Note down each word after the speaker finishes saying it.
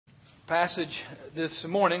passage this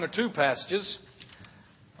morning, or two passages,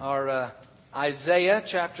 are Isaiah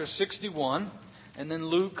chapter 61 and then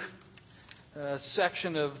Luke,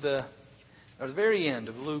 section of the very end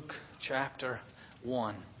of Luke chapter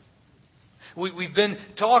 1. We've been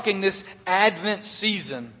talking this Advent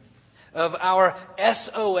season of our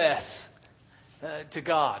SOS to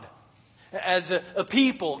God. As a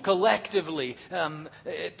people, collectively,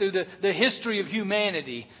 through the history of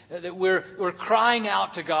humanity, that we're crying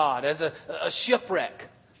out to God as a shipwreck.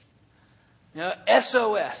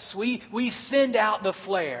 SOS. We send out the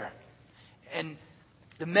flare. And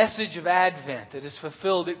the message of Advent that is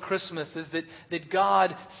fulfilled at Christmas is that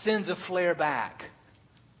God sends a flare back.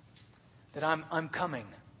 That I'm coming.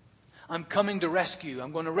 I'm coming to rescue.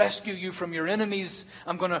 I'm going to rescue you from your enemies.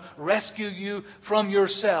 I'm going to rescue you from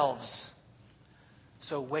yourselves.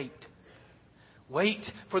 So wait. Wait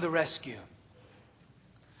for the rescue.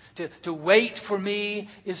 To wait for me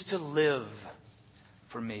is to live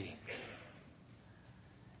for me.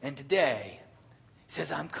 And today, He says,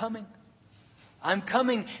 I'm coming. I'm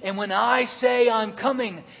coming. And when I say I'm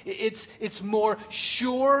coming, it's more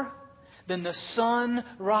sure than the sun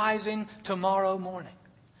rising tomorrow morning.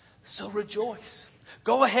 So rejoice.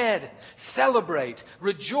 Go ahead. Celebrate.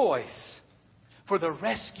 Rejoice. For the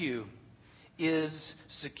rescue is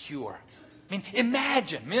secure. I mean,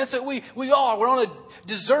 imagine. That's what we are. We're on a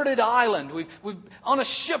deserted island. We've on a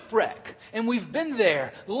shipwreck. And we've been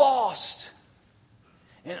there, lost.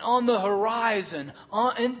 And on the horizon,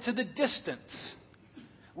 into the distance,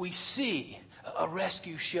 we see a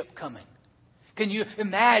rescue ship coming. Can you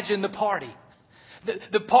imagine the party?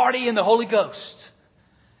 The party in the Holy Ghost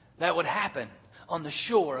that would happen on the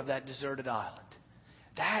shore of that deserted island.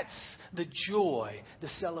 That's the joy, the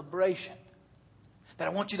celebration that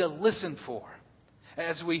I want you to listen for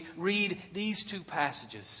as we read these two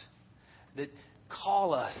passages that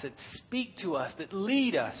call us, that speak to us, that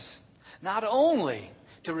lead us not only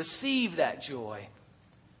to receive that joy,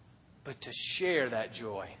 but to share that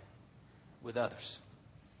joy with others.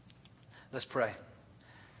 Let's pray.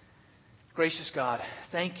 Gracious God,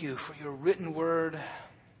 thank you for your written word,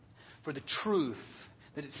 for the truth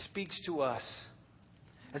that it speaks to us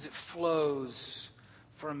as it flows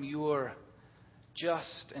from your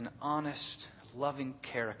just and honest, loving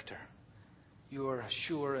character, your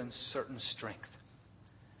sure and certain strength.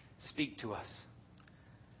 Speak to us.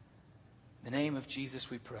 In the name of Jesus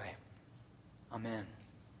we pray. Amen.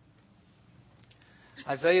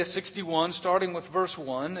 Isaiah 61, starting with verse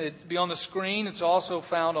 1. It'll be on the screen. It's also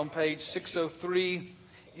found on page 603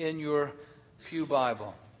 in your Pew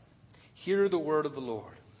Bible. Hear the word of the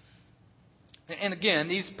Lord. And again,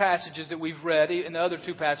 these passages that we've read, and the other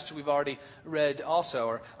two passages we've already read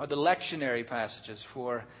also, are the lectionary passages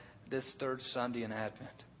for this third Sunday in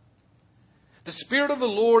Advent. The Spirit of the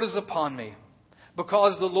Lord is upon me,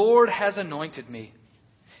 because the Lord has anointed me.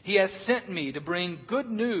 He has sent me to bring good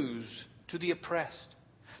news to the oppressed,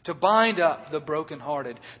 to bind up the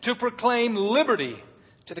brokenhearted, to proclaim liberty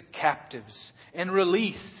to the captives and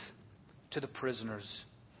release to the prisoners,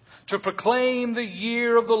 to proclaim the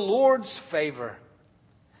year of the Lord's favor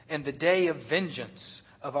and the day of vengeance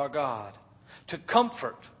of our God, to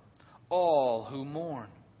comfort all who mourn,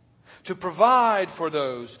 to provide for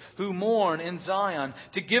those who mourn in Zion,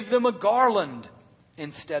 to give them a garland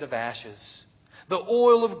instead of ashes, the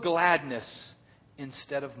oil of gladness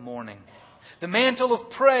instead of mourning, the mantle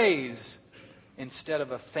of praise instead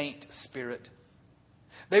of a faint spirit.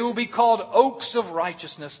 They will be called oaks of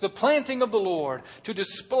righteousness, the planting of the Lord, to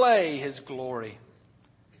display His glory.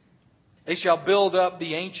 They shall build up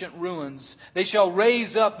the ancient ruins. They shall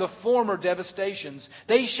raise up the former devastations.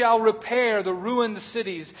 They shall repair the ruined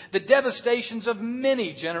cities, the devastations of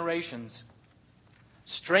many generations.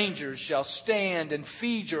 Strangers shall stand and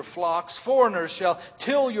feed your flocks. Foreigners shall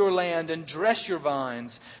till your land and dress your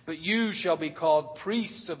vines. But you shall be called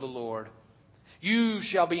priests of the Lord. You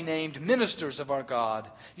shall be named ministers of our God.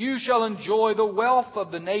 You shall enjoy the wealth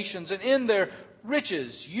of the nations, and in their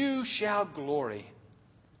riches you shall glory.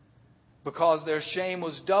 Because their shame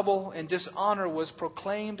was double and dishonor was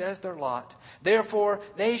proclaimed as their lot, therefore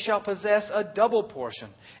they shall possess a double portion.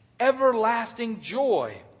 Everlasting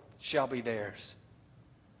joy shall be theirs.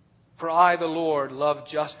 For I, the Lord, love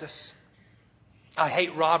justice. I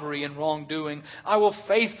hate robbery and wrongdoing. I will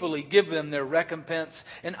faithfully give them their recompense,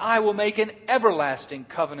 and I will make an everlasting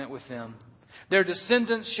covenant with them. Their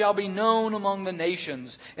descendants shall be known among the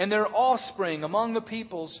nations, and their offspring among the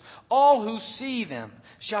peoples. All who see them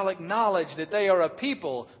shall acknowledge that they are a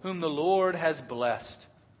people whom the Lord has blessed.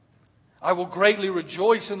 I will greatly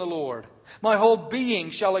rejoice in the Lord. My whole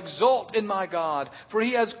being shall exult in my God, for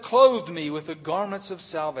He has clothed me with the garments of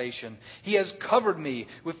salvation. He has covered me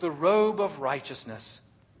with the robe of righteousness.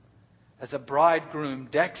 As a bridegroom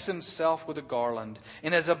decks himself with a garland,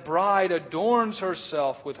 and as a bride adorns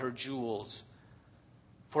herself with her jewels.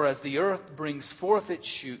 For as the earth brings forth its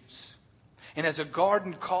shoots, and as a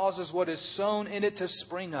garden causes what is sown in it to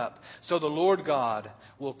spring up, so the Lord God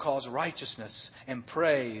will cause righteousness and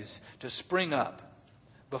praise to spring up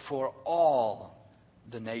before all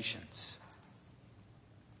the nations.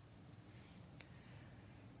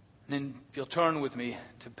 And then if you'll turn with me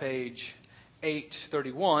to page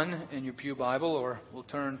 831 in your pew Bible, or we'll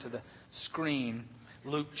turn to the screen,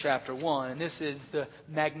 Luke chapter 1. And this is the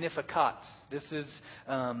Magnificat. This is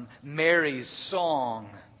Mary's song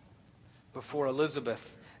before Elizabeth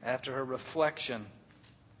after her reflection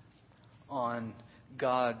on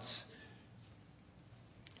God's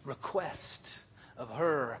request of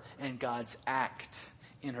her and God's act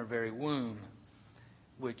in her very womb,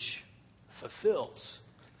 which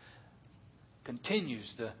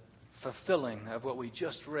continues the fulfilling of what we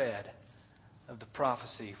just read of the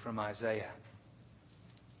prophecy from Isaiah.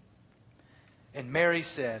 And Mary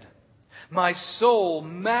said, "My soul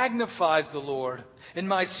magnifies the Lord, and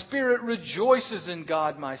my spirit rejoices in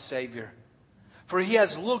God my Savior. For He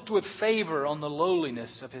has looked with favor on the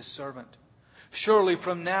lowliness of His servant. Surely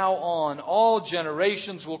from now on all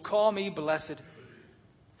generations will call me blessed.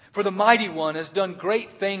 For the Mighty One has done great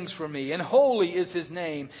things for me, and holy is His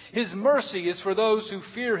name. His mercy is for those who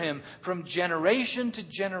fear Him from generation to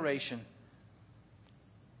generation.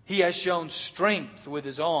 He has shown strength with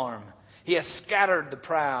His arm. He has scattered the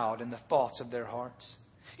proud in the thoughts of their hearts.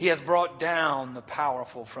 He has brought down the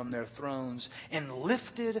powerful from their thrones and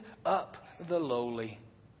lifted up the lowly.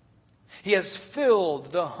 He has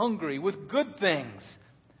filled the hungry with good things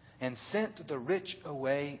and sent the rich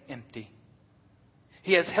away empty.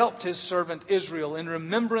 He has helped His servant Israel in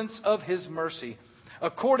remembrance of His mercy,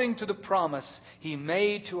 according to the promise He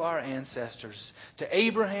made to our ancestors, to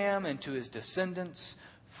Abraham and to his descendants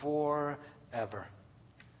forever."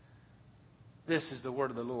 This is the word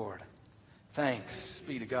of the Lord. Thanks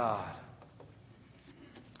be to God.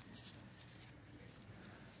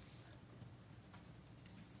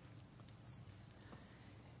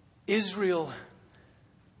 Israel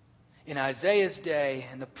in Isaiah's day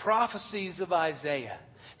and the prophecies of Isaiah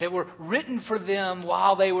that were written for them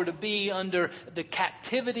while they were to be under the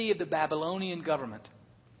captivity of the Babylonian government.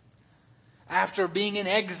 After being in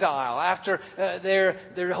exile, after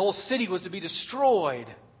their whole city was to be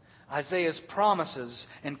destroyed, Isaiah's promises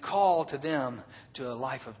and call to them to a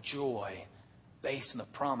life of joy based on the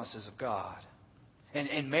promises of God.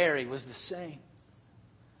 And Mary was the same.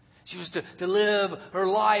 She was to live her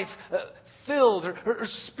life filled, her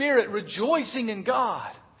spirit rejoicing in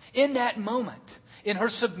God in that moment, in her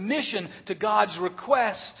submission to God's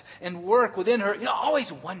request and work within her. I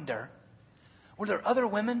always wonder, were there other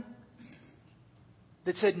women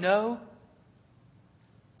that said no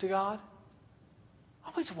to God? I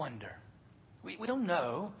always wonder. We don't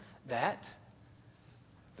know that.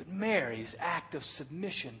 But Mary's act of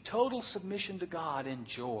submission, total submission to God in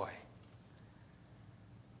joy,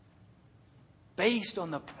 based on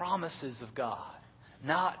the promises of God,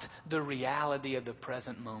 not the reality of the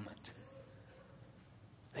present moment.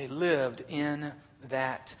 They lived in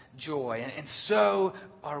that joy. And so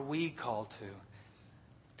are we called to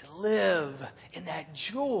live in that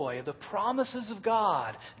joy of the promises of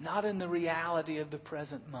God, not in the reality of the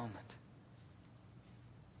present moment.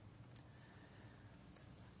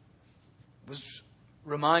 I was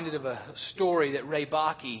reminded of a story that Ray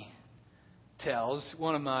Bakke tells,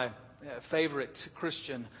 one of my favorite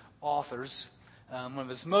Christian authors. One of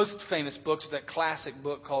his most famous books is that classic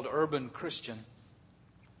book called Urban Christian.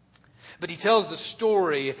 But he tells the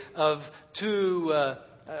story of two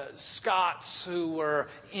Scots who were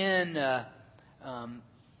in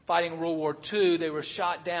fighting World War II. They were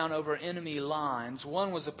shot down over enemy lines.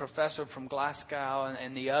 One was a professor from Glasgow,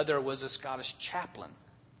 and the other was a Scottish chaplain.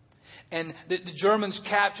 And the Germans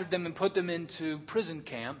captured them and put them into prison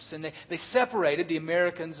camps. And they separated the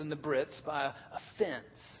Americans and the Brits by a fence.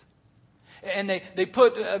 And they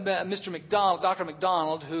put Mr. MacDonald, Dr.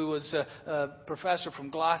 MacDonald, who was a professor from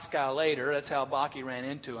Glasgow later. That's how Bakke ran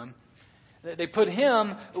into him. They put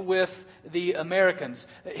him with the Americans.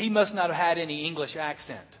 He must not have had any English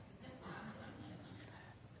accent.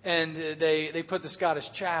 And they put the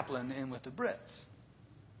Scottish chaplain in with the Brits.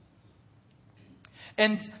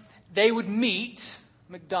 And they would meet,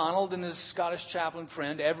 MacDonald and his Scottish chaplain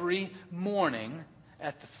friend, every morning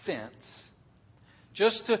at the fence,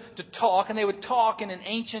 just to talk. And they would talk in an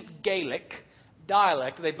ancient Gaelic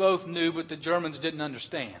dialect they both knew, but the Germans didn't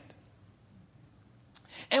understand.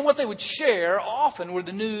 And what they would share often was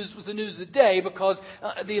the news of the day, because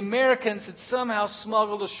the Americans had somehow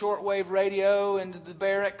smuggled a shortwave radio into the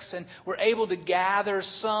barracks and were able to gather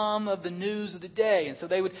some of the news of the day. And so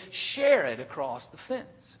they would share it across the fence.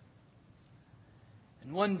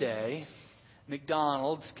 And one day,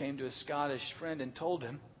 MacDonald came to a Scottish friend and told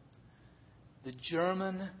him, the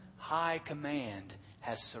German High Command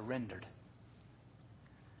has surrendered.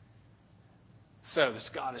 So the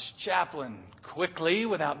Scottish chaplain quickly,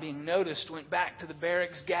 without being noticed, went back to the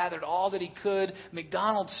barracks, gathered all that he could.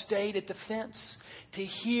 MacDonald stayed at the fence to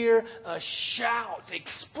hear a shout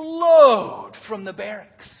explode from the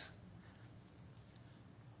barracks.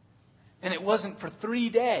 And it wasn't for 3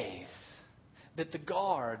 days that the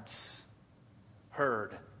guards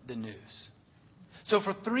heard the news. So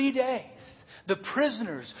for 3 days, the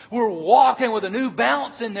prisoners were walking with a new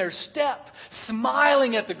bounce in their step,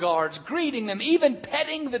 smiling at the guards, greeting them, even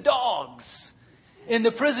petting the dogs in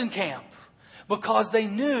the prison camp, because they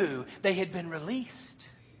knew they had been released.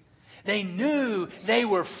 They knew they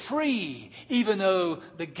were free, even though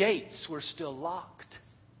the gates were still locked.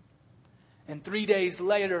 And 3 days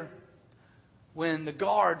later, when the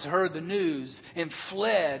guards heard the news and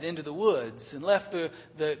fled into the woods and left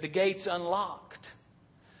the gates unlocked,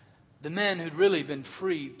 the men who'd really been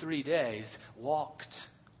freed 3 days walked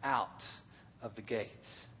out of the gates,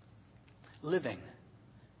 living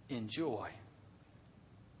in joy.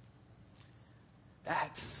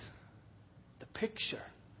 That's the picture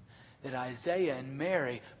that Isaiah and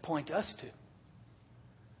Mary point us to.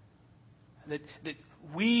 That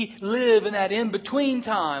we live in that in-between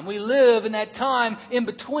time. We live in that time in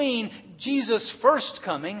between Jesus' first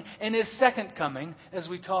coming and His second coming, as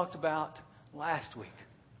we talked about last week.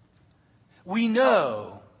 We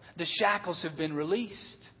know the shackles have been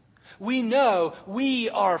released. We know we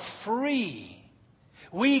are free.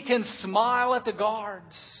 We can smile at the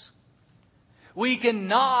guards. We can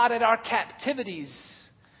nod at our captivities.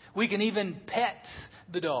 We can even pet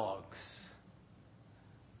the dogs.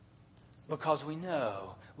 Because we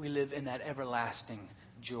know we live in that everlasting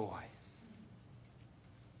joy.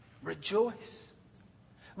 Rejoice.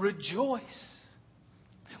 Rejoice.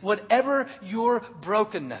 Whatever your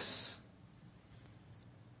brokenness,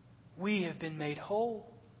 we have been made whole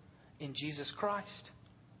in Jesus Christ.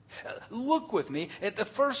 Look with me at the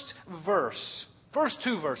first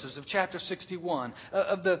two verses of chapter 61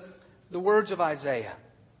 of the words of Isaiah.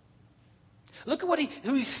 Look at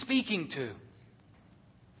who he's speaking to.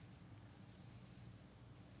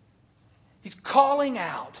 He's calling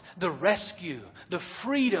out the rescue, the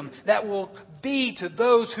freedom that will be to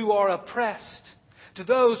those who are oppressed, to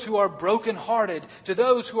those who are brokenhearted, to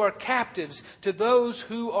those who are captives, to those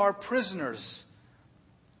who are prisoners.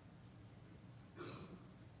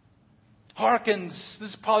 Harkens, this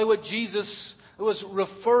is probably what Jesus was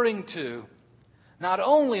referring to, not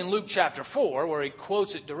only in Luke chapter 4, where He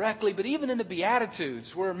quotes it directly, but even in the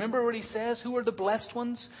Beatitudes, where, remember what He says? Who are the blessed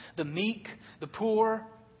ones? The meek, the poor,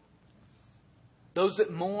 those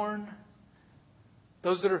that mourn,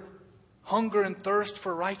 those that are hunger and thirst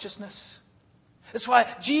for righteousness. That's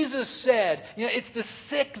why Jesus said, it's the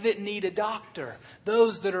sick that need a doctor.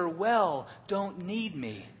 Those that are well don't need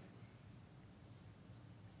me.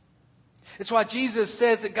 It's why Jesus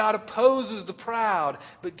says that God opposes the proud,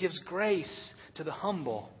 but gives grace to the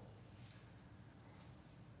humble.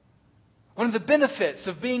 One of the benefits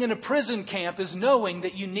of being in a prison camp is knowing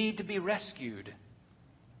that you need to be rescued.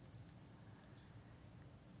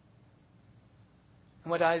 And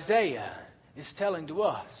what Isaiah is telling to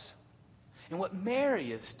us, and what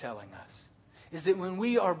Mary is telling us, is that when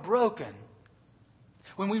we are broken,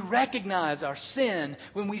 when we recognize our sin,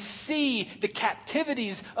 when we see the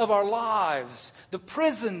captivities of our lives, the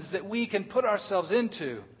prisons that we can put ourselves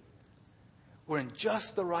into, we're in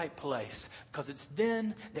just the right place, because it's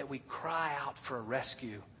then that we cry out for a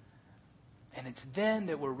rescue. And it's then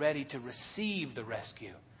that we're ready to receive the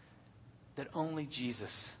rescue that only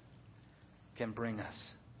Jesus can bring us.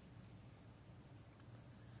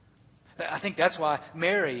 I think that's why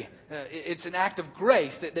Mary, it's an act of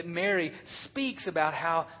grace that Mary speaks about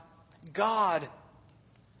how God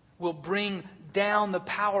will bring down the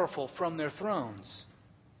powerful from their thrones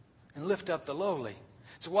and lift up the lowly.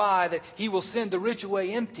 It's why that He will send the rich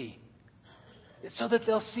away empty. It's so that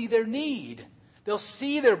they'll see their need. They'll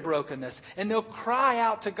see their brokenness, and they'll cry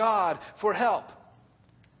out to God for help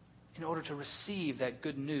in order to receive that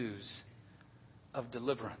good news of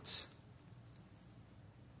deliverance.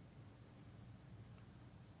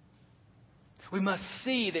 We must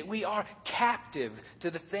see that we are captive to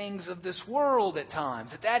the things of this world at times.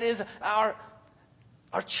 That is our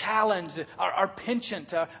our challenge, our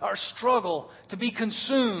penchant, our struggle to be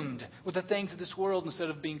consumed with the things of this world instead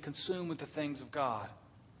of being consumed with the things of God.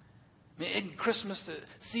 I mean, isn't Christmas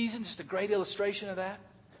season just a great illustration of that?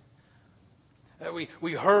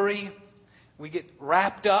 We hurry, we get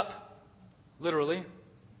wrapped up, literally,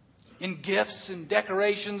 in gifts and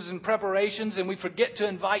decorations and preparations, and we forget to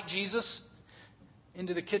invite Jesus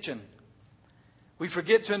into the kitchen. We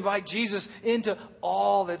forget to invite Jesus into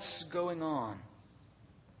all that's going on.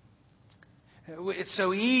 It's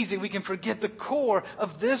so easy. We can forget the core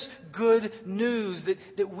of this good news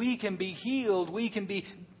that we can be healed. We can be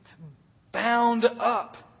bound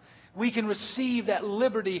up. We can receive that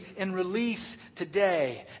liberty and release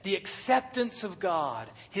today. The acceptance of God,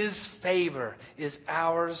 His favor is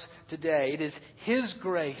ours today. It is His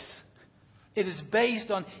grace. It is based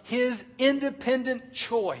on His independent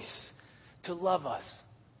choice to love us.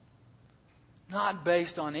 Not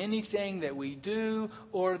based on anything that we do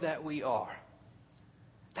or that we are.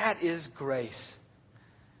 That is grace.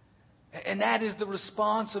 And that is the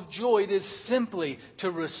response of joy. It is simply to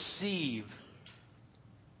receive.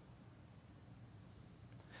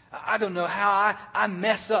 I don't know how I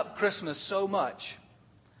mess up Christmas so much.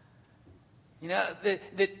 You know,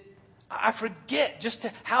 that I forget just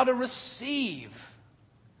how to receive.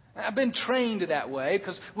 I've been trained that way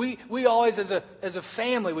because we always, as a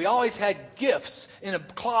family, we always had gifts in a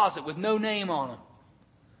closet with no name on them.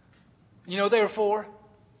 You know what they were for?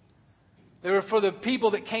 They were for the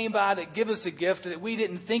people that came by that give us a gift that we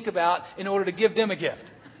didn't think about in order to give them a gift.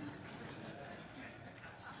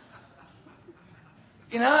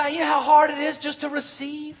 You know how hard it is just to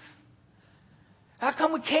receive? How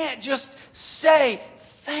come we can't just say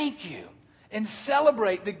thank you and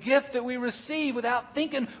celebrate the gift that we receive without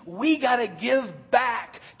thinking we got to give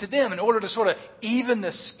back to them in order to sort of even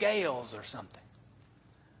the scales or something?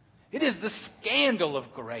 It is the scandal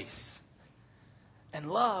of grace and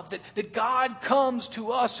love that God comes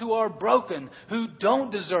to us who are broken, who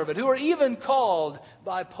don't deserve it, who are even called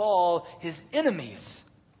by Paul His enemies.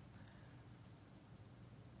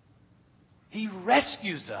 He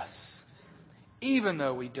rescues us even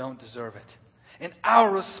though we don't deserve it. And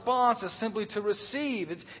our response is simply to receive.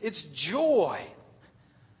 It's joy.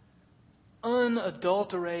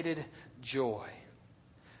 Unadulterated joy.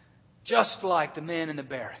 Just like the men in the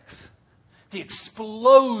barracks. The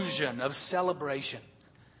explosion of celebration.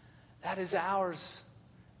 That is ours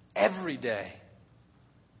every day.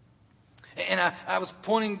 And I was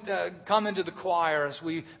coming to the choir as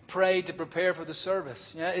we prayed to prepare for the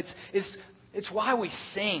service. Yeah, it's why we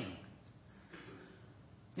sing.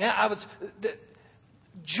 Yeah, the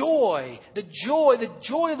joy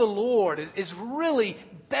of the Lord is really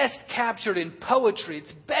best captured in poetry.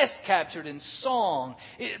 It's best captured in song.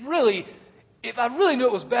 It really, if I really knew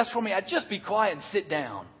it was best for me, I'd just be quiet and sit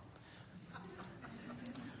down.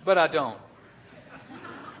 But I don't.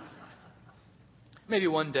 Maybe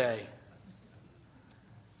one day.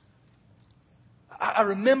 I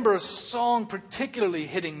remember a song particularly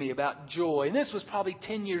hitting me about joy. And this was probably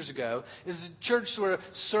 10 years ago. It was a church where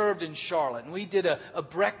served in Charlotte. And we did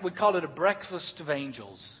we called it a breakfast of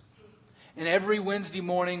angels. And every Wednesday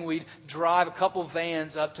morning we'd drive a couple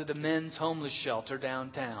vans up to the men's homeless shelter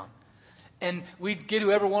downtown. And we'd get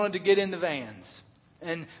whoever wanted to get in the vans.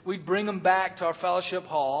 And we'd bring them back to our fellowship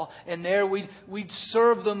hall. And there we'd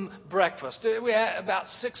serve them breakfast. We had about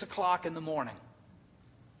 6 o'clock in the morning.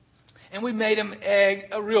 And we made them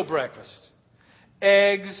a real breakfast.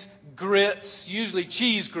 Eggs, grits, usually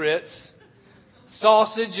cheese grits,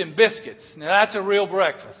 sausage and biscuits. Now that's a real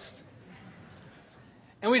breakfast.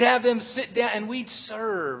 And we'd have them sit down and we'd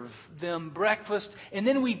serve them breakfast. And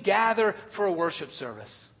then we'd gather for a worship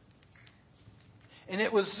service. And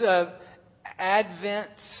it was Advent,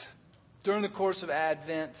 during the course of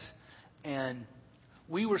Advent. And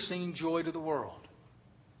we were singing Joy to the World.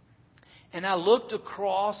 And I looked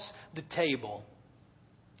across the table.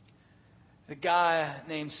 A guy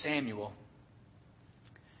named Samuel.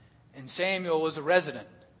 And Samuel was a resident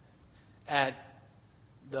at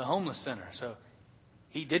the homeless center. So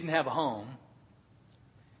he didn't have a home.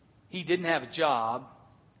 He didn't have a job.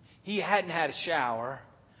 He hadn't had a shower.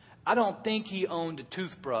 I don't think he owned a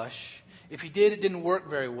toothbrush. If he did, it didn't work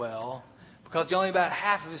very well because he only had about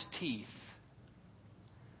half of his teeth.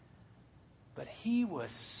 But he was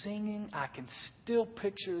singing, I can still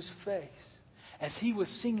picture his face, as he was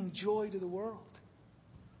singing Joy to the World.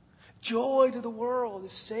 Joy to the world, the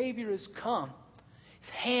Savior has come. His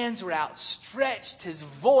hands were outstretched, his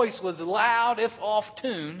voice was loud if off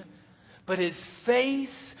tune, But his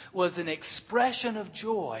face was an expression of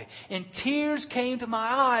joy. And tears came to my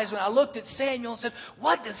eyes when I looked at Samuel and said,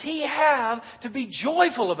 what does he have to be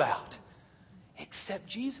joyful about? Except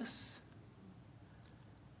Jesus.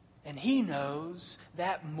 And he knows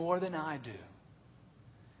that more than I do.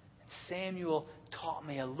 And Samuel taught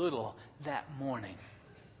me a little that morning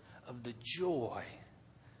of the joy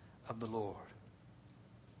of the Lord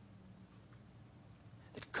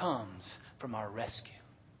that comes from our rescue.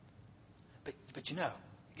 But you know,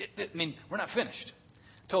 we're not finished.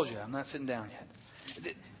 I told you, I'm not sitting down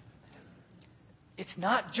yet. It's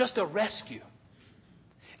not just a rescue.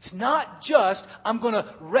 It's not just, I'm going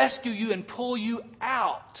to rescue you and pull you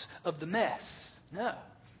out of the mess. No.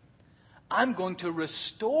 I'm going to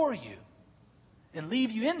restore you and leave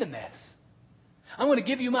you in the mess. I'm going to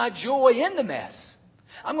give you my joy in the mess.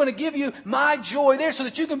 I'm going to give you my joy there so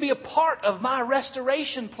that you can be a part of my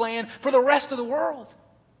restoration plan for the rest of the world.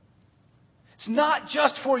 It's not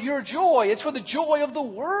just for your joy. It's for the joy of the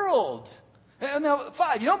world. Now,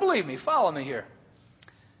 if you don't believe me, follow me here.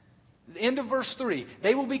 The end of verse 3.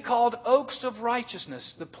 They will be called oaks of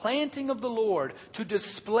righteousness, the planting of the Lord, to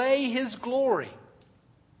display His glory.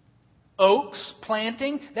 Oaks,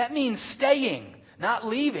 planting, that means staying, not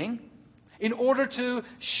leaving, in order to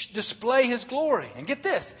display His glory. And get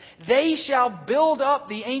this, they shall build up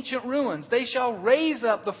the ancient ruins. They shall raise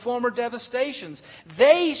up the former devastations.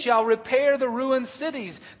 They shall repair the ruined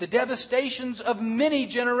cities, the devastations of many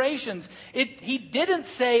generations. He didn't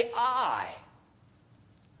say I.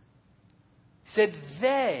 He said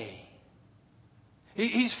they.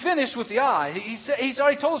 He's finished with the I. He's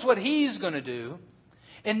already told us what He's going to do.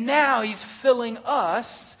 And now He's filling us,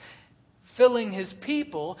 filling His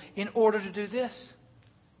people in order to do this.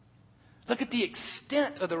 Look at the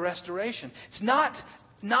extent of the restoration. It's not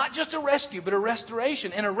just a rescue, but a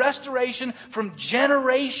restoration. And a restoration from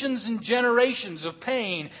generations and generations of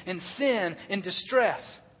pain and sin and distress.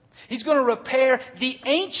 He's going to repair the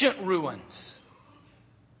ancient ruins.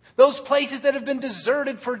 Those places that have been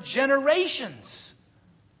deserted for generations.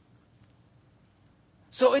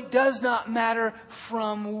 So it does not matter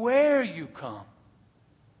from where you come.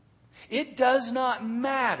 It does not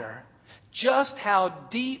matter just how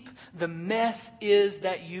deep the mess is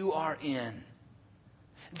that you are in.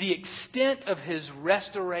 The extent of His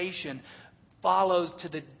restoration follows to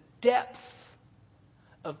the depth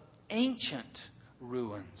of ancient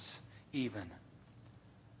ruins even.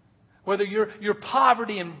 Whether your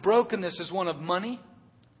poverty and brokenness is one of money,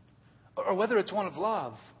 or whether it's one of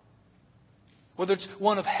love. Whether it's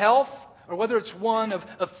one of health, or whether it's one of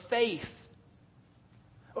faith.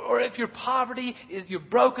 Or if your poverty, your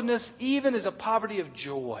brokenness, even is a poverty of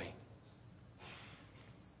joy.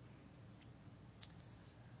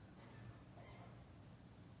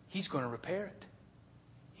 He's going to repair it.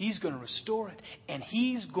 He's going to restore it. And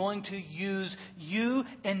He's going to use you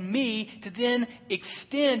and me to then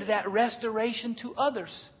extend that restoration to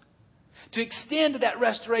others. To extend that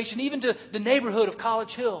restoration even to the neighborhood of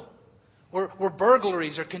College Hill. Where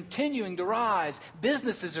burglaries are continuing to rise.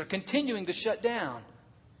 Businesses are continuing to shut down.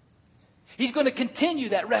 He's going to continue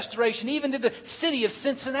that restoration even to the city of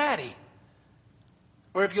Cincinnati.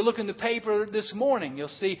 Where if you look in the paper this morning, you'll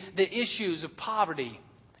see the issues of poverty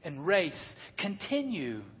and race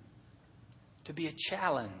continue to be a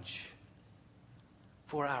challenge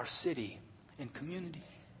for our city and community.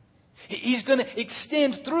 He's going to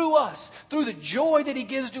extend through us, through the joy that He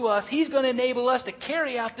gives to us. He's going to enable us to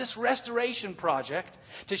carry out this restoration project,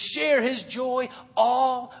 to share His joy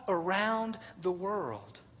all around the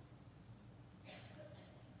world.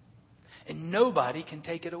 And nobody can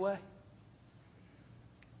take it away.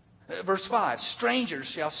 Verse 5,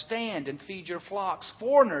 strangers shall stand and feed your flocks.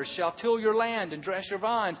 Foreigners shall till your land and dress your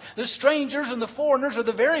vines. The strangers and the foreigners are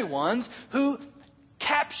the very ones who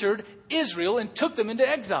captured Israel and took them into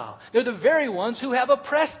exile. They're the very ones who have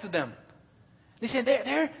oppressed them. They said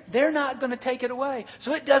they're not going to take it away.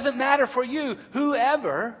 So it doesn't matter for you.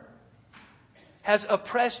 Whoever has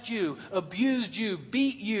oppressed you, abused you,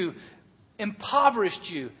 beat you, impoverished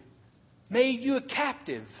you, made you a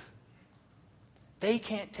captive, they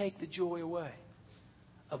can't take the joy away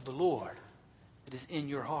of the Lord that is in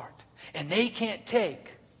your heart. And they can't take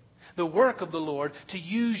the work of the Lord to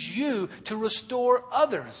use you to restore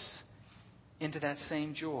others into that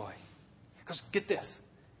same joy. Because get this.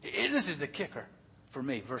 This is the kicker for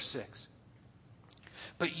me. Verse 6.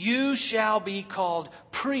 But you shall be called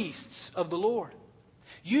priests of the Lord.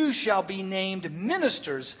 You shall be named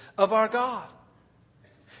ministers of our God.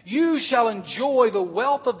 You shall enjoy the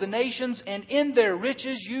wealth of the nations, and in their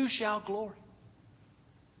riches you shall glory.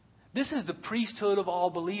 This is the priesthood of all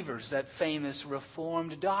believers, that famous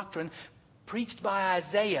Reformed doctrine preached by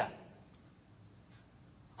Isaiah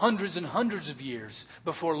hundreds and hundreds of years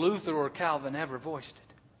before Luther or Calvin ever voiced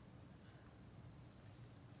it.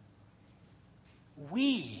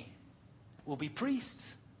 We will be priests.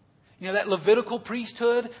 You know that Levitical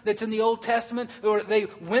priesthood that's in the Old Testament, or they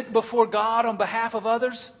went before God on behalf of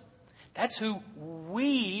others? That's who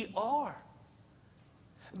we are.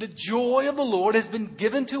 The joy of the Lord has been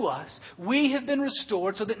given to us. We have been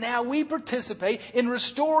restored so that now we participate in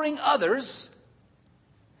restoring others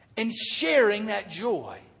and sharing that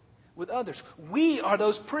joy with others. We are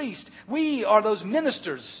those priests. We are those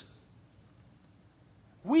ministers.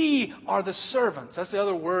 We are the servants. That's the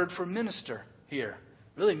other word for minister here.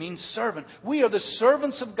 It really means servant. We are the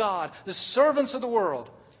servants of God, the servants of the world.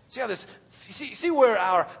 See how this? See where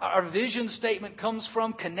our vision statement comes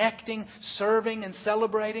from? Connecting, serving, and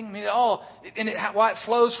celebrating. I mean, why it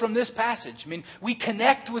flows from this passage. I mean, we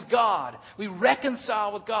connect with God. We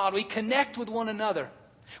reconcile with God. We connect with one another.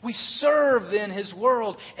 We serve then His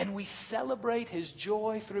world, and we celebrate His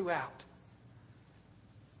joy throughout.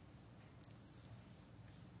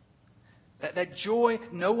 That joy,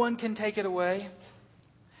 no one can take it away.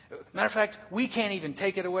 Matter of fact, we can't even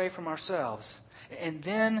take it away from ourselves. And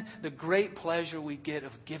then the great pleasure we get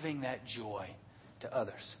of giving that joy to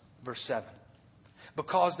others. Verse 7.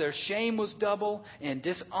 Because their shame was double and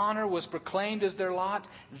dishonor was proclaimed as their lot,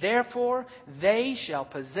 therefore they shall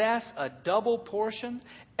possess a double portion.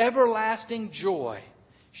 Everlasting joy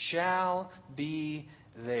shall be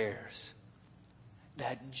theirs.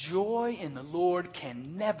 That joy in the Lord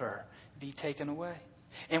can never be taken away.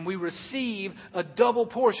 And we receive a double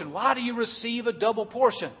portion. Why do you receive a double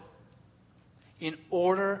portion? In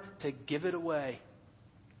order to give it away.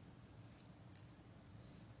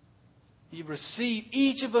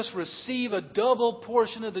 Each of us receive a double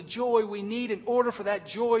portion of the joy we need in order for that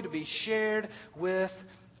joy to be shared with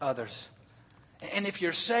others. And if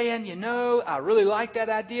you're saying, I really like that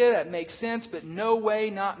idea, that makes sense, but no way,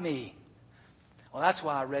 not me. Well, that's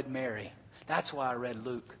why I read Mary. That's why I read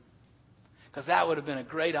Luke. Because that would have been a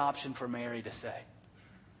great option for Mary to say.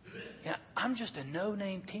 I'm just a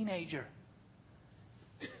no-name teenager.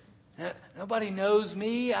 Nobody knows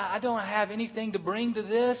me. I don't have anything to bring to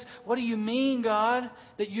this. What do you mean, God,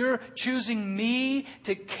 that you're choosing me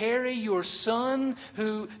to carry your Son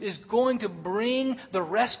who is going to bring the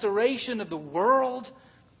restoration of the world?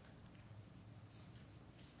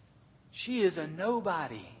 She is a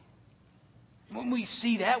nobody. When we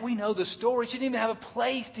see that, we know the story. She didn't even have a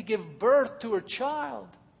place to give birth to her child.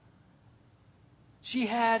 She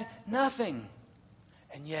had nothing.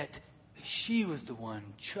 And yet, she was the one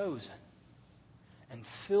chosen and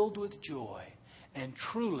filled with joy and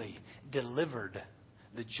truly delivered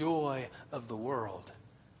the joy of the world.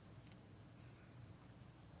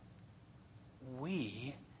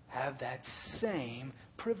 We have that same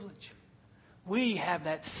privilege. We have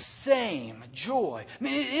that same joy. I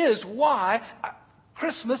mean, it is why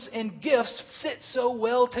Christmas and gifts fit so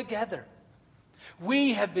well together.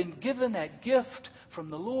 We have been given that gift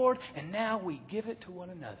from the Lord, and now we give it to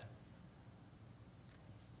one another.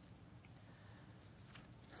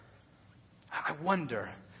 I wonder,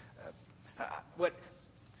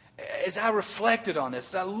 as I reflected on this,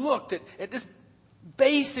 I looked at this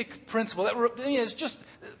basic principle that it's just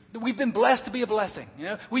we've been blessed to be a blessing.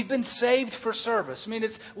 We've been saved for service. I mean,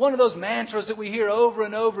 it's one of those mantras that we hear over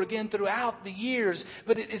and over again throughout the years,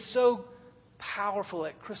 but it's so powerful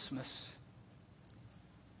at Christmas.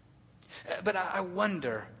 But I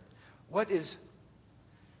wonder, with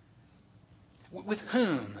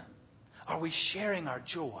whom are we sharing our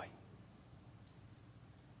joy?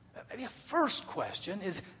 Maybe a first question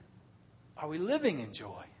is, are we living in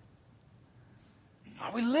joy?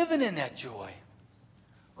 Are we living in that joy?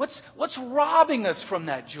 What's robbing us from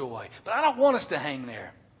that joy? But I don't want us to hang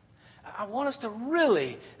there. I want us to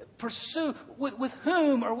really pursue, with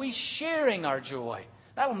whom are we sharing our joy?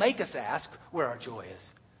 That'll make us ask where our joy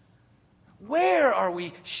is. Where are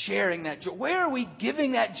we sharing that joy? Where are we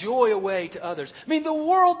giving that joy away to others? I mean, the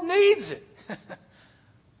world needs it.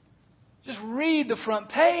 Just read the front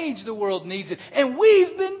page. The world needs it. And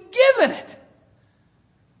we've been given it.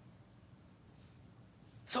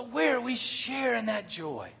 So where are we sharing that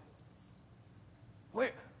joy?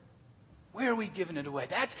 Where are we giving it away?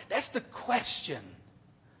 That's the question.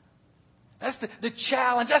 That's the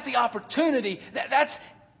challenge. That's the opportunity. That's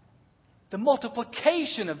the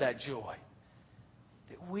multiplication of that joy.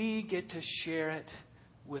 That we get to share it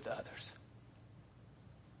with others.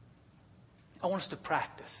 I want us to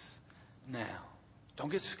practice now. Don't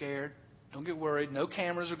get scared. Don't get worried. No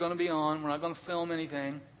cameras are going to be on. We're not going to film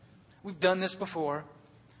anything. We've done this before.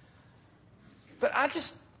 But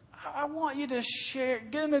I want you to share.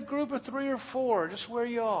 Get in a group of 3 or 4, just where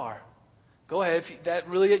you are. Go ahead. If that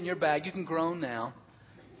really isn't your bag, you can groan now.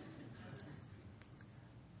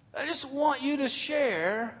 I just want you to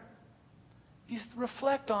share. You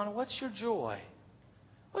reflect on what's your joy.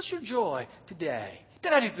 What's your joy today?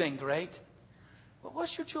 Did anything great?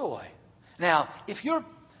 What's your joy? Now, if you're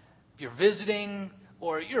visiting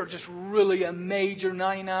or you're just really a major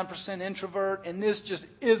 99% introvert and this just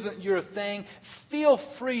isn't your thing, feel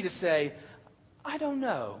free to say, I don't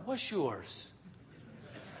know. What's yours?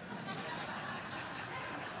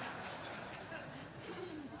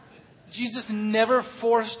 Jesus never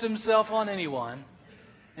forced himself on anyone,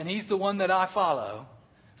 and he's the one that I follow.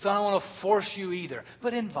 So I don't want to force you either.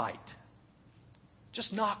 But invite.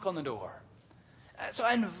 Just knock on the door. So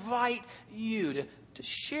I invite you to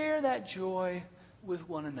share that joy with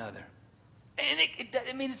one another. And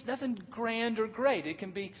it's nothing grand or great. It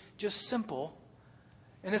can be just simple.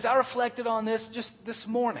 And as I reflected on this just this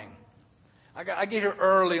morning, I get here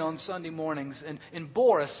early on Sunday mornings, and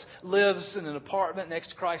Boris lives in an apartment next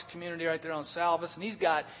to Christ Community right there on Salvis, and he's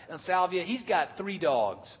got 3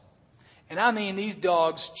 dogs. And I mean, these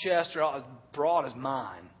dogs' chests are as broad as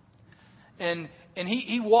mine. And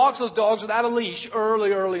he walks those dogs without a leash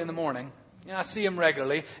early in the morning. And I see him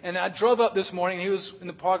regularly. And I drove up this morning, and he was in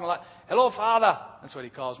the parking lot. Hello, Father. That's what he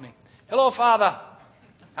calls me. Hello, Father.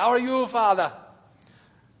 How are you, Father?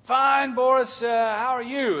 Fine, Boris. How are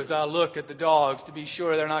you? As I look at the dogs to be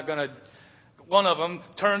sure they're not going to... One of them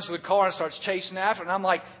turns to the car and starts chasing after it. And I'm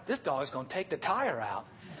like, this dog's going to take the tire out.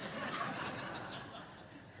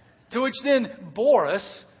 To which then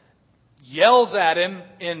Boris yells at him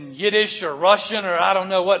in Yiddish or Russian or I don't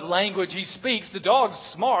know what language he speaks. The dog's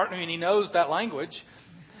smart. I mean, he knows that language.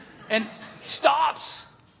 And stops.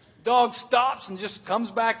 Dog stops and just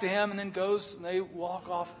comes back to him and then goes and they walk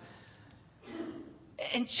off.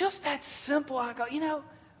 And just that simple, I go,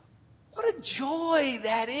 what a joy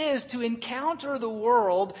that is to encounter the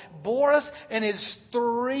world, Boris and his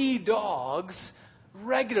 3 dogs,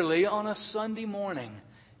 regularly on a Sunday morning.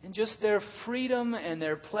 And just their freedom and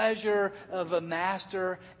their pleasure of a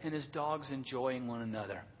master and his dogs enjoying one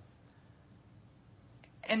another.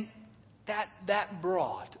 And that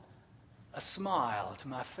brought a smile to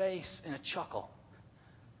my face and a chuckle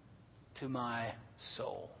to my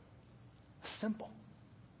soul. A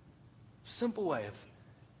simple way of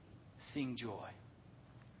seeing joy.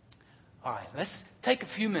 All right, let's take a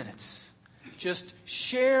few minutes. Just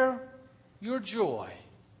share your joy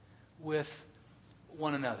with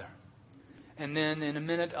one another. And then in a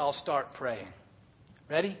minute, I'll start praying.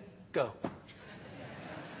 Ready? Go.